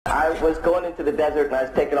was going into the desert and I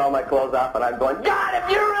was taking all my clothes off and I'm going, God,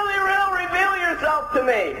 if you're really real, reveal yourself to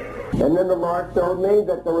me. And then the Lord showed me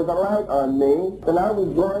that there was a light on me and I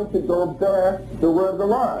was going to go bear the word of the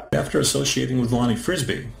Lord. After associating with Lonnie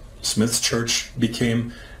Frisbee, Smith's church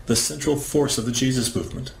became the central force of the Jesus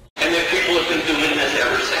movement. And the people have been doing this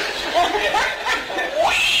ever since.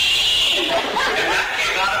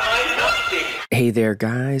 Hey there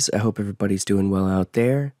guys, I hope everybody's doing well out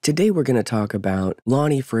there. Today we're going to talk about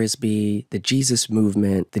Lonnie Frisbee, the Jesus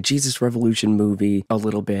movement, the Jesus Revolution movie a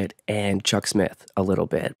little bit, and Chuck Smith a little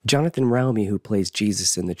bit. Jonathan Roumie, who plays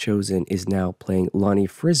Jesus in The Chosen, is now playing Lonnie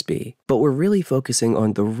Frisbee, but we're really focusing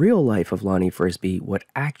on the real life of Lonnie Frisbee, what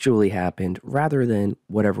actually happened, rather than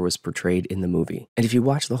whatever was portrayed in the movie. And if you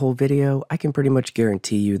watch the whole video, I can pretty much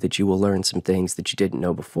guarantee you that you will learn some things that you didn't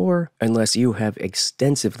know before, unless you have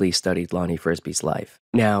extensively studied Lonnie Frisbee's life.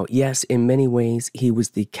 Now, yes, in many ways, he was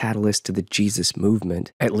the catalyst to the Jesus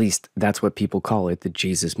movement. At least, that's what people call it, the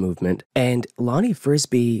Jesus movement. And Lonnie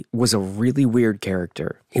Frisbee was a really weird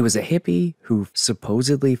character. He was a hippie who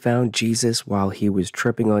supposedly found Jesus while he was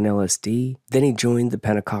tripping on LSD. Then he joined the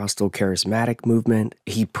Pentecostal charismatic movement.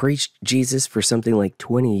 He preached Jesus for something like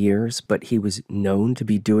 20 years, but he was known to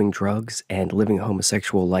be doing drugs and living a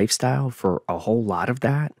homosexual lifestyle for a whole lot of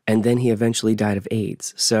that. And then he eventually died of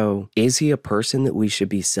AIDS. So, is he a person that we should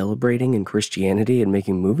be celebrating in Christianity and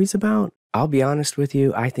making movies about? I'll be honest with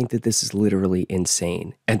you, I think that this is literally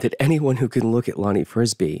insane, and that anyone who can look at Lonnie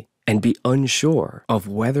Frisbee and be unsure of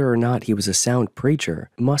whether or not he was a sound preacher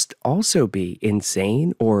must also be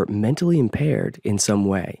insane or mentally impaired in some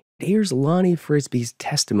way. Here's Lonnie Frisbee's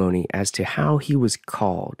testimony as to how he was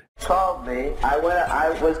called. Called me. I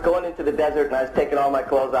was going into the desert and I was taking all my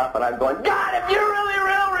clothes off and I'm going, God, if you're really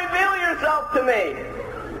real, reveal yourself to me.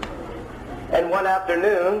 And one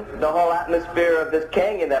afternoon, the whole atmosphere of this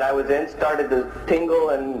canyon that I was in started to tingle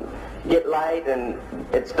and get light, and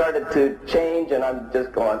it started to change, and I'm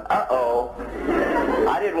just going, uh-oh,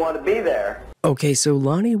 I didn't want to be there. Okay, so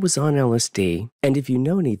Lonnie was on LSD, and if you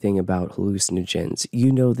know anything about hallucinogens,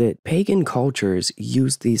 you know that pagan cultures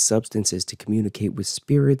used these substances to communicate with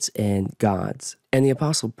spirits and gods. And the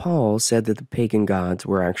Apostle Paul said that the pagan gods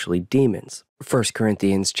were actually demons. 1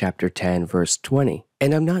 Corinthians chapter 10, verse 20.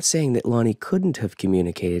 And I'm not saying that Lonnie couldn't have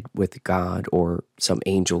communicated with God or some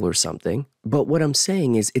angel or something, but what I'm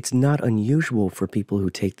saying is it's not unusual for people who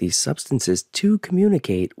take these substances to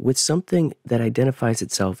communicate with something that identifies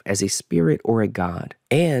itself as a spirit or a god.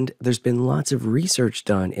 And there's been lots of research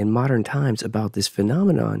done in modern times about this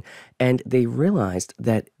phenomenon, and they realized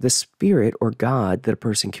that the spirit or God that a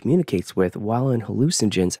person communicates with while in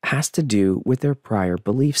hallucinogens has to do with their prior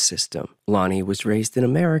belief system. Lonnie was raised in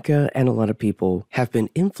America, and a lot of people have been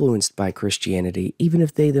influenced by Christianity, even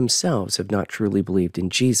if they themselves have not truly believed in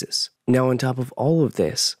Jesus. Now, on top of all of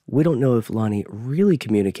this, we don't know if Lonnie really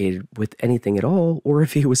communicated with anything at all, or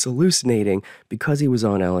if he was hallucinating because he was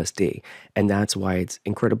on LSD. And that's why it's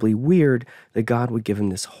incredibly weird that God would give him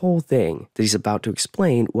this whole thing that he's about to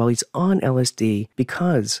explain while he's on LSD,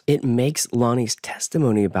 because it makes Lonnie's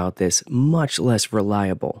testimony about this much less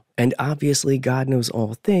reliable. And obviously, God knows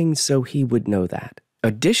all things, so he would know that.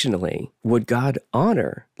 Additionally, would God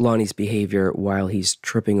honor Lonnie's behavior while he's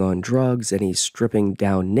tripping on drugs and he's stripping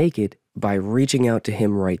down naked by reaching out to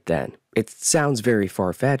him right then? It sounds very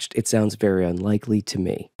far-fetched. It sounds very unlikely to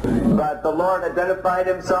me. But the Lord identified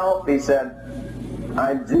himself. He said,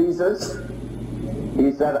 I'm Jesus.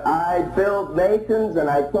 He said, I build nations and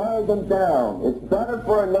I tear them down. It's better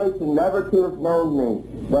for a nation never to have known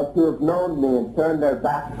me, but to have known me and turned their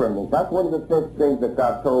back from me. That's one of the first things that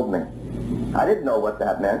God told me. I didn't know what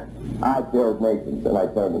that meant. I build nations and I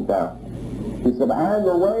turn them down. He said, I am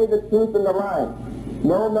the way, the truth, and the life.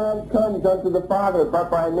 No man comes unto the Father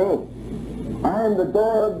but by me. I am the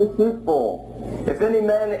door of the sheepfold. If any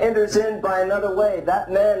man enters in by another way,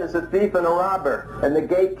 that man is a thief and a robber, and the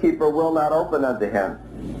gatekeeper will not open unto him.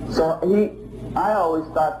 So I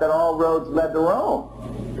always thought that all roads led to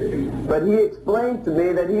Rome. But he explained to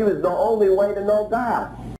me that he was the only way to know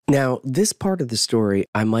God. Now, this part of the story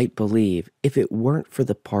I might believe if it weren't for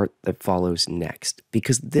the part that follows next,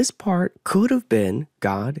 because this part could have been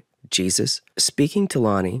God, Jesus, speaking to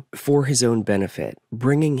Lonnie for his own benefit,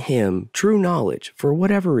 bringing him true knowledge for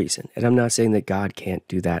whatever reason. And I'm not saying that God can't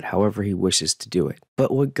do that however he wishes to do it.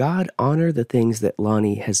 But would God honor the things that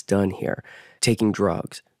Lonnie has done here? Taking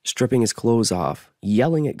drugs, stripping his clothes off,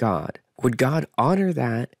 yelling at God. Would God honor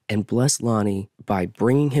that and bless Lonnie by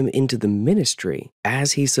bringing him into the ministry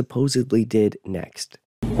as he supposedly did next?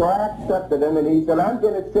 So I accepted him, and he said, I'm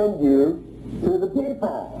going to send you to the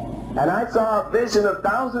people. And I saw a vision of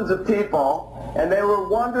thousands of people, and they were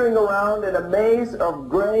wandering around in a maze of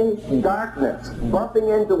gray darkness, bumping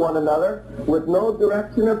into one another with no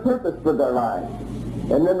direction or purpose for their lives.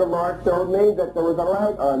 And then the Lord showed me that there was a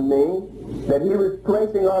light on me that he was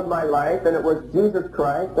placing on my life, and it was Jesus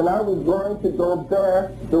Christ, and I was going to go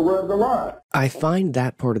bear the word of the Lord. I find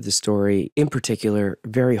that part of the story, in particular,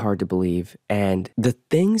 very hard to believe, and the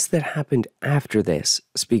things that happened after this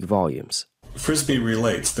speak volumes. Frisbee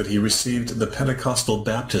relates that he received the Pentecostal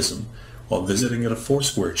baptism while visiting at a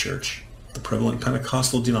Foursquare church, the prevalent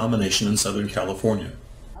Pentecostal denomination in Southern California.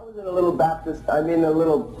 I was in a little a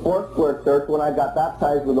little Foursquare church when I got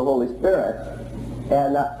baptized with the Holy Spirit.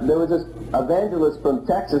 And there was this evangelist from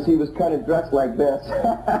Texas. He was kind of dressed like this.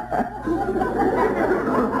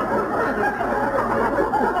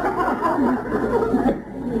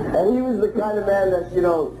 And he was the kind of man that,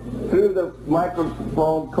 threw the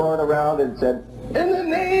microphone cord around and said, "In the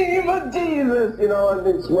name of Jesus," and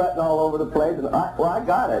he's sweating all over the place. And I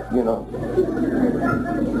got it,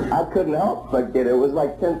 I couldn't help but get it. It was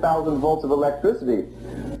like 10,000 volts of electricity.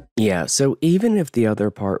 Yeah, so even if the other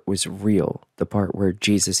part was real, the part where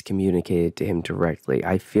Jesus communicated to him directly,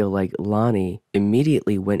 I feel like Lonnie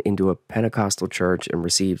immediately went into a Pentecostal church and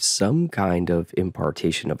received some kind of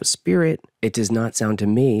impartation of a spirit. It does not sound to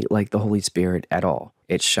me like the Holy Spirit at all.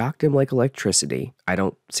 It shocked him like electricity. I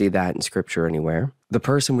don't see that in Scripture anywhere. The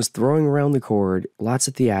person was throwing around the cord, lots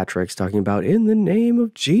of theatrics talking about "in the name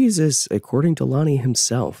of Jesus," according to Lonnie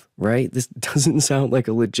himself, right? This doesn't sound like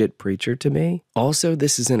a legit preacher to me. Also,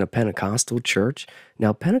 this is in a Pentecostal church.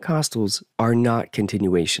 Now, Pentecostals are not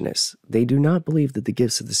continuationists. They do not believe that the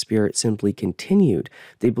gifts of the Spirit simply continued.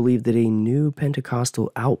 They believe that a new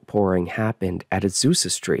Pentecostal outpouring happened at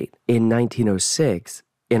Azusa Street in 1906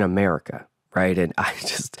 in America. Right? And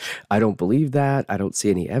I don't believe that. I don't see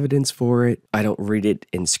any evidence for it. I don't read it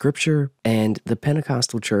in Scripture. And the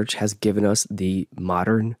Pentecostal church has given us the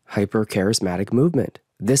modern hyper-charismatic movement.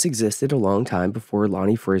 This existed a long time before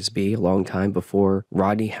Lonnie Frisbee, a long time before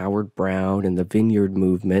Rodney Howard-Browne and the Vineyard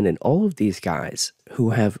Movement and all of these guys who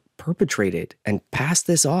have perpetrated and passed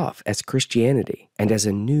this off as Christianity and as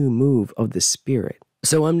a new move of the Spirit.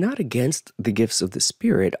 So I'm not against the gifts of the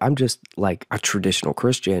Spirit. I'm just like a traditional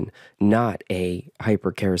Christian, not a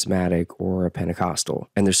hyper-charismatic or a Pentecostal.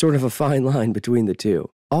 And there's sort of a fine line between the two.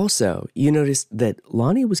 Also, you notice that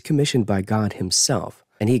Lonnie was commissioned by God himself,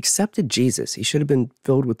 and he accepted Jesus. He should have been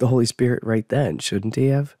filled with the Holy Spirit right then, shouldn't he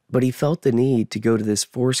have? But he felt the need to go to this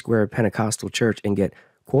Foursquare Pentecostal church and get,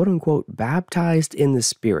 quote-unquote, baptized in the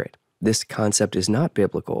Spirit. This concept is not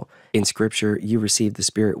biblical. In Scripture, you receive the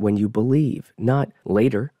Spirit when you believe, not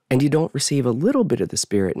later. And you don't receive a little bit of the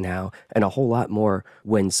Spirit now and a whole lot more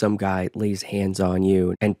when some guy lays hands on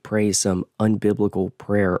you and prays some unbiblical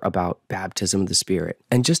prayer about baptism of the Spirit.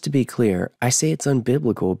 And just to be clear, I say it's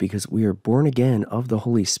unbiblical because we are born again of the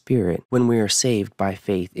Holy Spirit when we are saved by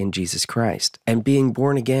faith in Jesus Christ. And being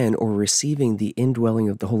born again or receiving the indwelling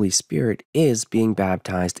of the Holy Spirit is being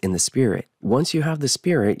baptized in the Spirit. Once you have the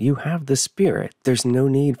Spirit, you have the Spirit. There's no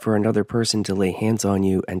need for another person to lay hands on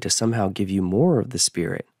you and to somehow give you more of the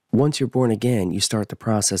Spirit. Once you're born again, you start the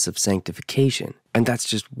process of sanctification, and that's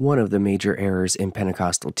just one of the major errors in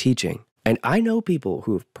Pentecostal teaching. And I know people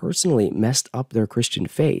who have personally messed up their Christian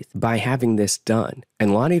faith by having this done,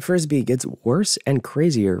 and Lonnie Frisbee gets worse and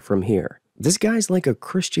crazier from here. This guy's like a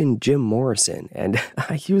Christian Jim Morrison, and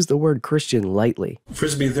I use the word Christian lightly.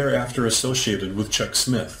 Frisbee thereafter associated with Chuck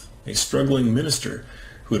Smith, a struggling minister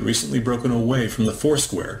who had recently broken away from the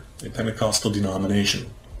Foursquare, a Pentecostal denomination.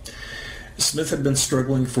 Smith had been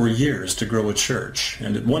struggling for years to grow a church,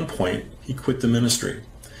 and at one point, he quit the ministry.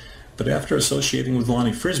 But after associating with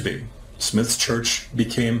Lonnie Frisbee, Smith's church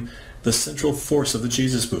became the central force of the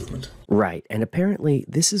Jesus movement. Right, and apparently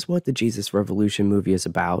this is what the Jesus Revolution movie is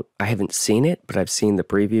about. I haven't seen it, but I've seen the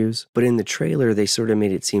previews. But in the trailer, they sort of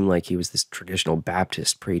made it seem like he was this traditional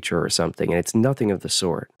Baptist preacher or something, and it's nothing of the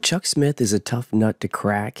sort. Chuck Smith is a tough nut to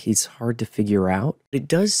crack. He's hard to figure out. It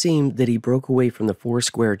does seem that he broke away from the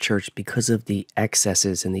Foursquare church because of the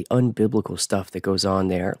excesses and the unbiblical stuff that goes on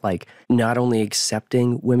there, like not only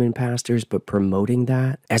accepting women pastors, but promoting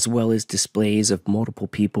that, as well as displays of multiple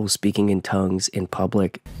people speaking in tongues in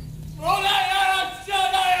public.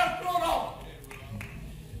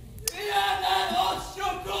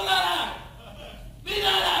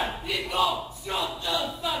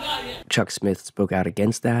 Chuck Smith spoke out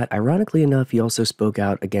against that. Ironically enough, he also spoke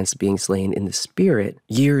out against being slain in the spirit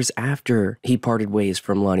years after he parted ways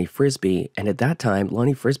from Lonnie Frisbee. And at that time,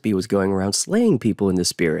 Lonnie Frisbee was going around slaying people in the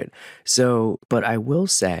spirit. So, but I will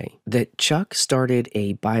say that Chuck started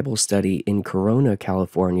a Bible study in Corona,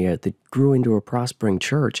 California that grew into a prospering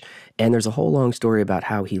church. And there's a whole long story about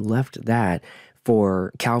how he left that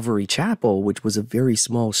for Calvary Chapel, which was a very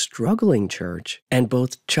small, struggling church. And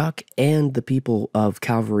both Chuck and the people of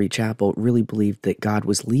Calvary Chapel really believed that God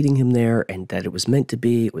was leading him there and that it was meant to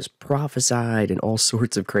be, it was prophesied, and all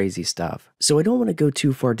sorts of crazy stuff. So I don't want to go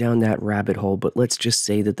too far down that rabbit hole, but let's just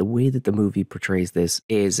say that the way that the movie portrays this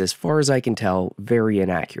is, as far as I can tell, very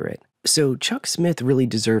inaccurate. So Chuck Smith really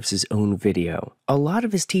deserves his own video. A lot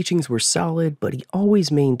of his teachings were solid, but he always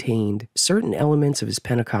maintained certain elements of his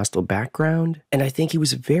Pentecostal background, and I think he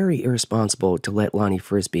was very irresponsible to let Lonnie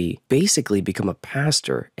Frisbee basically become a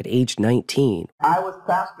pastor at age 19. I was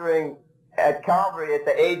pastoring at Calvary at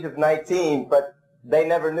the age of 19, but they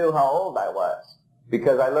never knew how old I was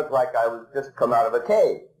because I looked like I was just come out of a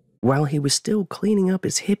cave. While he was still cleaning up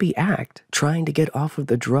his hippie act, trying to get off of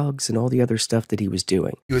the drugs and all the other stuff that he was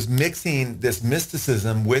doing. He was mixing this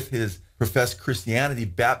mysticism with his professed Christianity,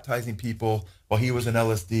 baptizing people while he was on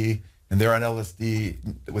LSD, and they're on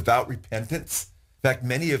LSD without repentance. In fact,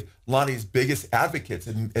 many of Lonnie's biggest advocates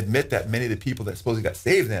admit that many of the people that supposedly got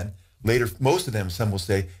saved then, later, most of them, some will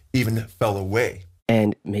say, even fell away.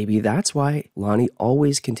 And maybe that's why Lonnie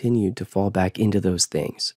always continued to fall back into those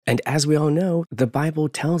things. And as we all know, the Bible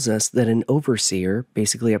tells us that an overseer,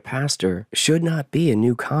 basically a pastor, should not be a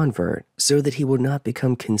new convert, so that he will not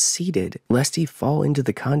become conceited, lest he fall into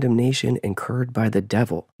the condemnation incurred by the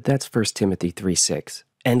devil. That's 1 Timothy 3:6.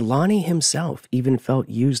 And Lonnie himself even felt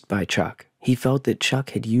used by Chuck. He felt that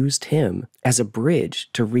Chuck had used him as a bridge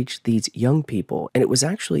to reach these young people. And it was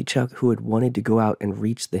actually Chuck who had wanted to go out and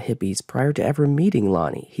reach the hippies prior to ever meeting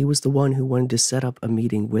Lonnie. He was the one who wanted to set up a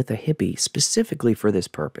meeting with a hippie specifically for this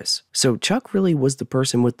purpose. So Chuck really was the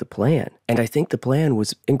person with the plan. And I think the plan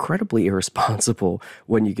was incredibly irresponsible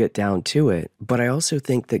when you get down to it. But I also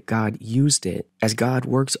think that God used it, as God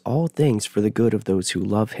works all things for the good of those who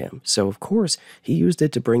love him. So of course, he used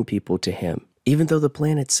it to bring people to him, even though the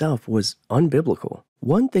plan itself was unbiblical.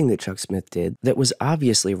 One thing that Chuck Smith did that was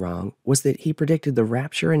obviously wrong was that he predicted the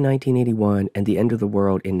rapture in 1981 and the end of the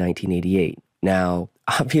world in 1988. Now,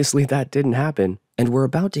 obviously that didn't happen, and we're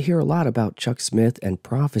about to hear a lot about Chuck Smith and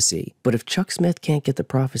prophecy. But if Chuck Smith can't get the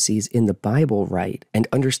prophecies in the Bible right and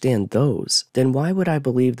understand those, then why would I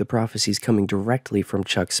believe the prophecies coming directly from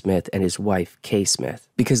Chuck Smith and his wife, Kay Smith?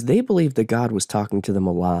 Because they believed that God was talking to them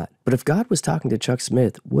a lot. But if God was talking to Chuck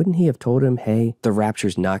Smith, wouldn't he have told him, hey, the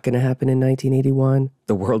rapture's not going to happen in 1981?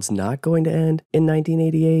 The world's not going to end in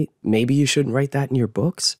 1988? Maybe you shouldn't write that in your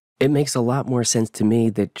books? It makes a lot more sense to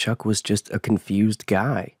me that Chuck was just a confused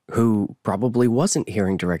guy who probably wasn't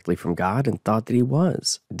hearing directly from God and thought that he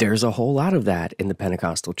was. There's a whole lot of that in the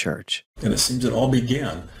Pentecostal church. And it seems it all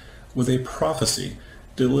began with a prophecy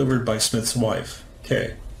delivered by Smith's wife,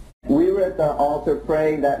 Kay. We were at the altar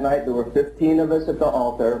praying that night. There were 15 of us at the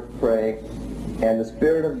altar praying, and the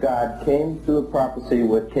Spirit of God came through a prophecy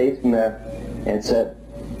with Kay Smith and said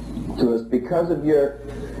to us, because of your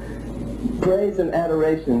praise and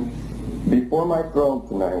adoration before my throne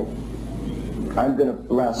tonight, I'm going to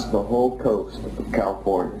bless the whole coast of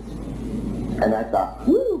California. And I thought,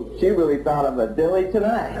 whoo, she really thought of a dilly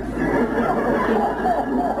tonight.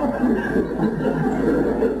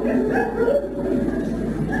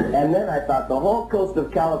 And then I thought, the whole coast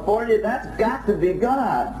of California, that's got to be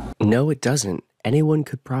God. No, it doesn't. Anyone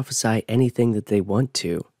could prophesy anything that they want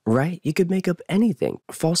to. Right? You could make up anything.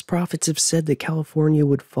 False prophets have said that California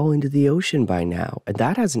would fall into the ocean by now, and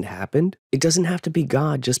that hasn't happened. It doesn't have to be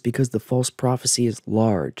God just because the false prophecy is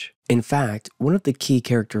large. In fact, one of the key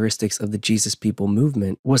characteristics of the Jesus People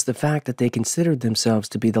movement was the fact that they considered themselves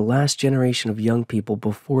to be the last generation of young people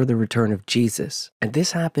before the return of Jesus. And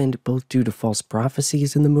this happened both due to false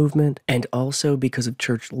prophecies in the movement and also because of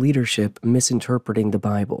church leadership misinterpreting the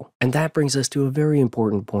Bible. And that brings us to a very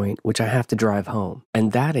important point, which I have to drive home.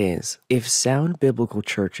 And that is, if sound biblical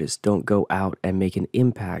churches don't go out and make an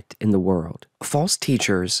impact in the world, false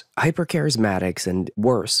teachers, hypercharismatics, and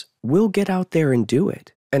worse, will get out there and do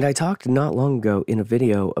it. And I talked not long ago in a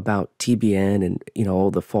video about TBN and,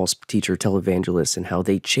 all the false teacher televangelists and how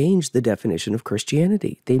they changed the definition of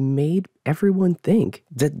Christianity. They made everyone think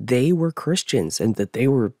that they were Christians and that they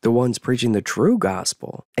were the ones preaching the true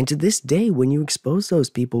gospel. And to this day, when you expose those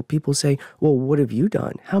people, people say, well, what have you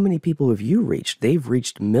done? How many people have you reached? They've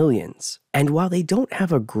reached millions. And while they don't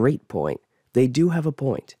have a great point, they do have a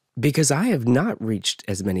point. Because I have not reached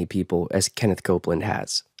as many people as Kenneth Copeland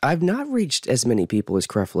has. I've not reached as many people as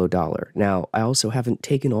Creflo Dollar. Now, I also haven't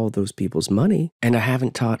taken all those people's money, and I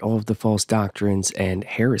haven't taught all of the false doctrines and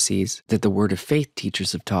heresies that the Word of Faith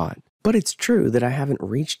teachers have taught. But it's true that I haven't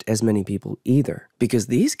reached as many people either, because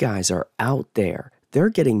these guys are out there. They're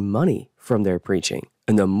getting money from their preaching.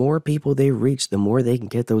 And the more people they reach, the more they can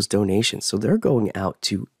get those donations. So they're going out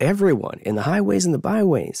to everyone in the highways and the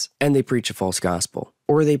byways, and they preach a false gospel.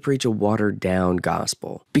 Or they preach a watered-down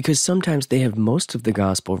gospel. Because sometimes they have most of the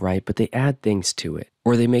gospel right, but they add things to it.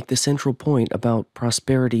 Or they make the central point about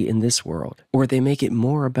prosperity in this world. Or they make it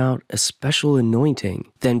more about a special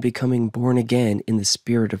anointing than becoming born again in the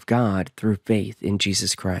Spirit of God through faith in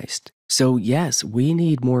Jesus Christ. So yes, we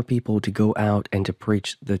need more people to go out and to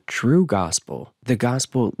preach the true gospel, the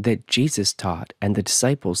gospel that Jesus taught and the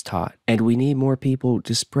disciples taught. And we need more people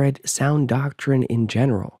to spread sound doctrine in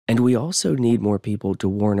general. And we also need more people to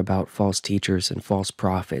warn about false teachers and false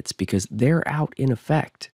prophets because they're out in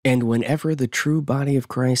effect. And whenever the true body of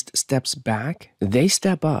Christ steps back, they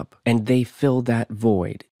step up and they fill that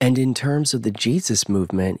void. And in terms of the Jesus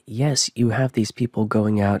movement, yes, you have these people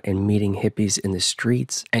going out and meeting hippies in the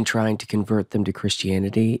streets and trying to convert them to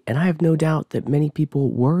Christianity. And I have no doubt that many people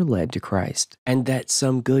were led to Christ and that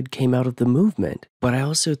some good came out of the movement. But I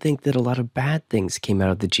also think that a lot of bad things came out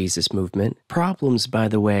of the Jesus movement. Problems, by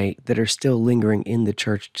the way, that are still lingering in the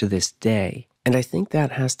church to this day. And I think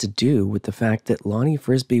that has to do with the fact that Lonnie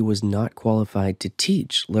Frisbee was not qualified to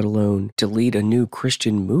teach, let alone to lead a new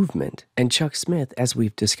Christian movement. And Chuck Smith, as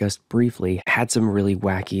we've discussed briefly, had some really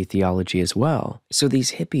wacky theology as well. So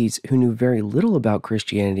these hippies who knew very little about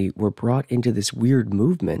Christianity were brought into this weird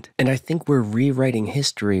movement. And I think we're rewriting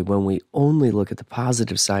history when we only look at the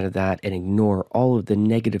positive side of that and ignore all of the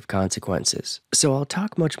negative consequences. So I'll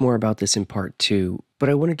talk much more about this in part 2. But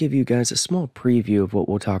I want to give you guys a small preview of what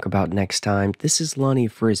we'll talk about next time. This is Lonnie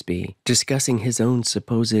Frisbee discussing his own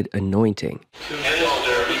supposed anointing. And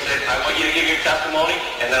he said, I want you to give your testimony,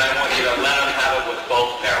 and then I want you to let him have it with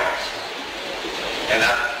both barrels. And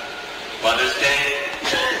that Mother's Day,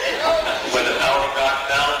 when the power of God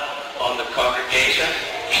fell on the congregation,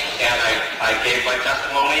 and I gave my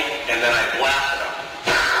testimony, and then I blasted him.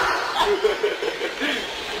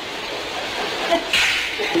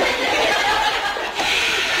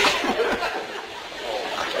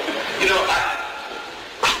 You know,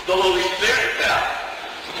 the Holy Spirit fell.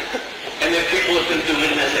 And then people have been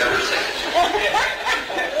doing this ever since.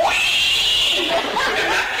 And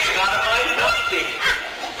that came out of my anointing.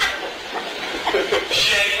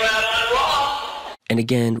 Shake, rattle, and roll. And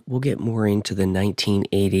again, we'll get more into the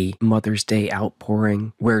 1980 Mother's Day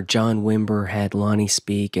outpouring, where John Wimber had Lonnie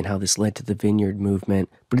speak and how this led to the Vineyard movement.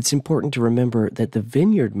 But it's important to remember that the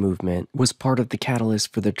Vineyard movement was part of the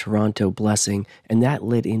catalyst for the Toronto blessing, and that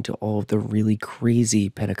led into all of the really crazy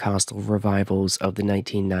Pentecostal revivals of the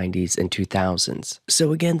 1990s and 2000s.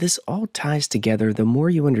 So again, this all ties together. The more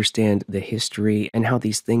you understand the history and how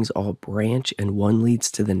these things all branch and one leads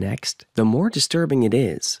to the next, the more disturbing it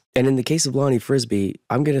is. And in the case of Lonnie Frisbee,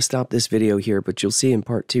 I'm going to stop this video here, but you'll see in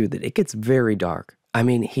part 2 that it gets very dark. I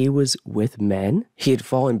mean, he was with men. He had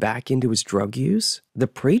fallen back into his drug use. The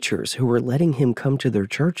preachers who were letting him come to their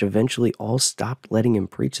church eventually all stopped letting him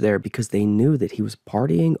preach there because they knew that he was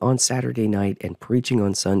partying on Saturday night and preaching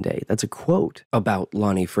on Sunday. That's a quote about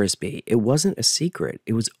Lonnie Frisbee. It wasn't a secret.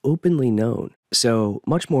 It was openly known. So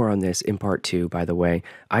much more on this in part 2, by the way.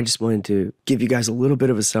 I just wanted to give you guys a little bit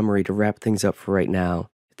of a summary to wrap things up for right now.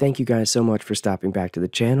 Thank you guys so much for stopping back to the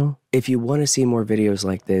channel. If you want to see more videos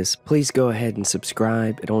like this, please go ahead and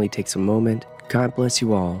subscribe. It only takes a moment. God bless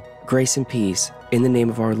you all. Grace and peace in the name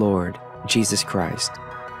of our Lord, Jesus Christ.